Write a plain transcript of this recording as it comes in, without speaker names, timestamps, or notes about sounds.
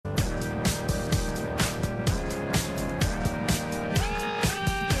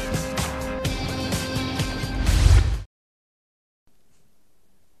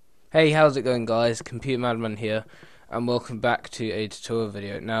Hey, how's it going, guys? ComputerMadMan here, and welcome back to a tutorial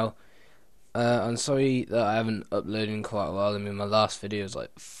video. Now, I'm sorry that I haven't uploaded in quite a while. I mean, my last video was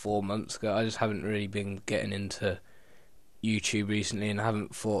like 4 months ago. I just haven't really been getting into YouTube recently, and I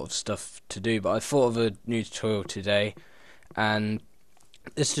haven't thought of stuff to do. But I thought of a new tutorial today, and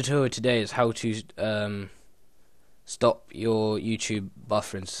this tutorial today is how to stop your YouTube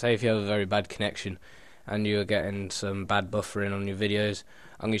buffering. So say if you have a very bad connection and you're getting some bad buffering on your videos,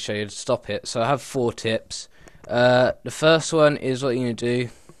 I'm going to show you how to stop it. So I have 4 tips. The first one is what you're going to do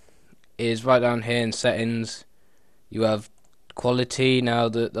is right down here in settings you have quality. Now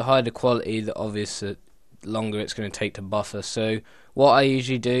the higher the quality, the obvious the longer it's going to take to buffer. So what I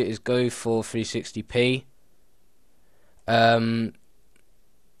usually do is go for 360p,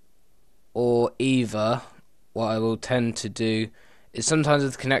 or either what I will tend to do is sometimes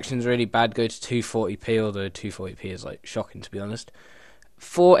if the connection's really bad, go to 240p, although 240p is like shocking to be honest.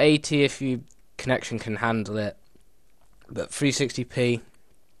 480 if your connection can handle it, but 360p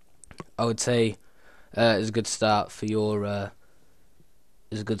I would say is a good start for your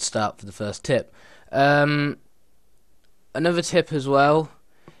is a good start for the first tip. Another tip as well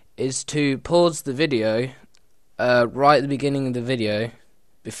is to pause the video right at the beginning of the video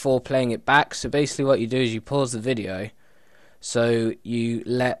before playing it back. So basically what you do is you pause the video so you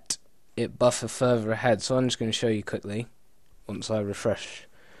let it buffer further ahead. So I'm just going to show you quickly once I refresh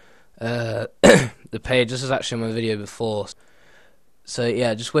the page. This is actually my video before. So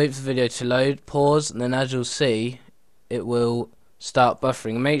yeah, just wait for the video to load, pause, and then as you'll see it will start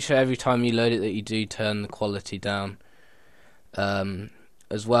buffering. Make sure every time you load it that you do turn the quality down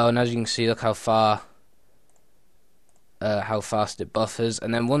as well. And as you can see, look how fast it buffers,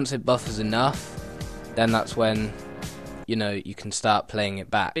 and then once it buffers enough, then that's when you can start playing it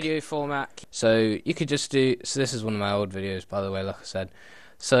back. Video format, so you could just do, so this is one of my old videos by the way, like I said.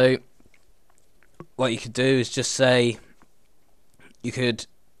 So what you could do is just say, you could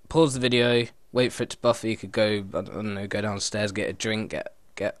pause the video, wait for it to buffer, you could go, I don't know, go downstairs, get a drink,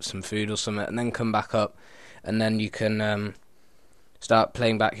 get some food or something, and then come back up, and then you can start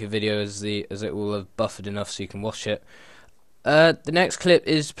playing back your video as it will have buffered enough so you can watch it. The next clip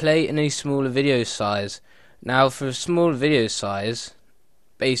is play in a smaller video size. Now for a smaller video size,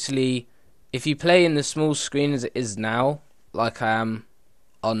 basically if you play in the small screen as it is now, like I am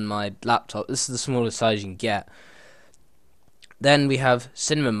on my laptop, this is the smallest size you can get. Then we have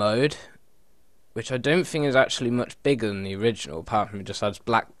cinema mode, which I don't think is actually much bigger than the original, apart from it just has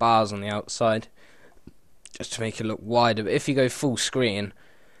black bars on the outside just to make it look wider. But if you go full screen,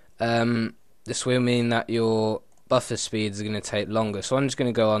 this will mean that your buffer speeds are going to take longer. So I'm just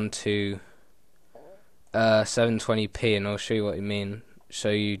going to go on to 720p and I'll show you what I mean.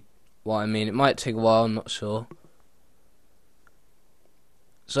 It might take a while, I'm not sure.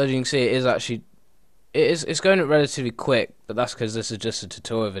 So as you can see, it's going up relatively quick, but that's because this is just a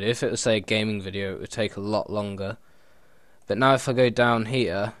tutorial video. If it was say a gaming video, it would take a lot longer. But now if I go down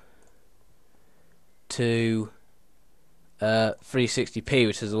here to 360p,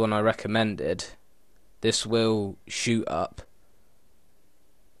 which is the one I recommended, this will shoot up,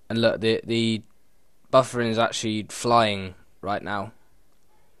 and look, the buffering is actually flying right now.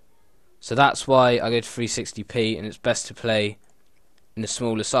 So that's why I go to 360p, and it's best to play in a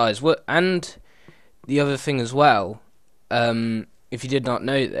smaller size. And the other thing as well, if you did not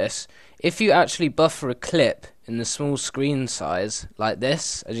know this, if you actually buffer a clip in the small screen size like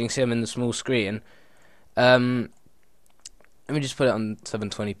this, as you can see I'm in the small screen, let me just put it on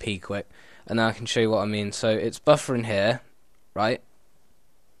 720p quick, and then I can show you what I mean. So it's buffering here, right?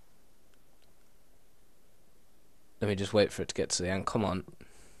 Let me just wait for it to get to the end. Come on.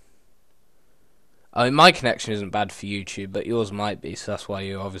 I mean, my connection isn't bad for YouTube, but yours might be, so that's why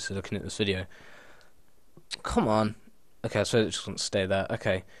you're obviously looking at this video. Come on. Okay, so it just wants to stay there.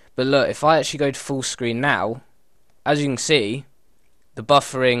 Okay. But look, if I actually go to full screen now, as you can see, the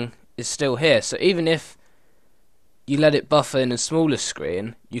buffering is still here. So even if you let it buffer in a smaller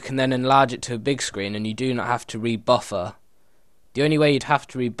screen, you can then enlarge it to a big screen and you do not have to rebuffer. The only way you'd have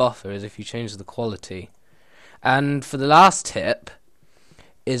to rebuffer is if you change the quality. And for the last tip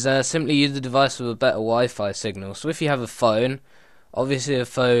is simply use the device with a better Wi-Fi signal. So if you have a phone, obviously a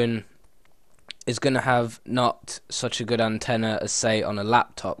phone is going to have not such a good antenna as say on a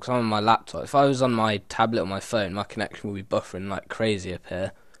laptop, because I'm on my laptop. If I was on my tablet or my phone, my connection would be buffering like crazy up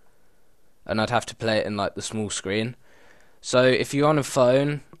here, and I'd have to play it in like the small screen. So if you're on a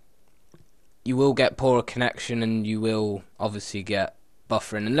phone, you will get poorer connection and you will obviously get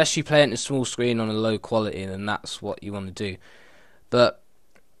buffering, unless you play it in a small screen on a low quality, then that's what you want to do. But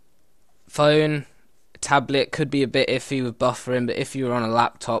phone, tablet could be a bit iffy with buffering, but if you're on a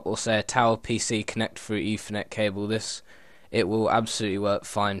laptop or say a tower PC connect through Ethernet cable, it will absolutely work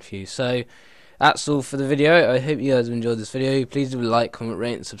fine for you. So that's all for the video. I hope you guys have enjoyed this video. Please do like, comment,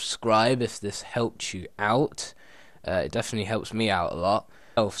 rate and subscribe if this helped you out. It definitely helps me out a lot.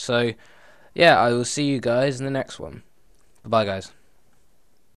 So yeah, I will see you guys in the next one. Bye guys.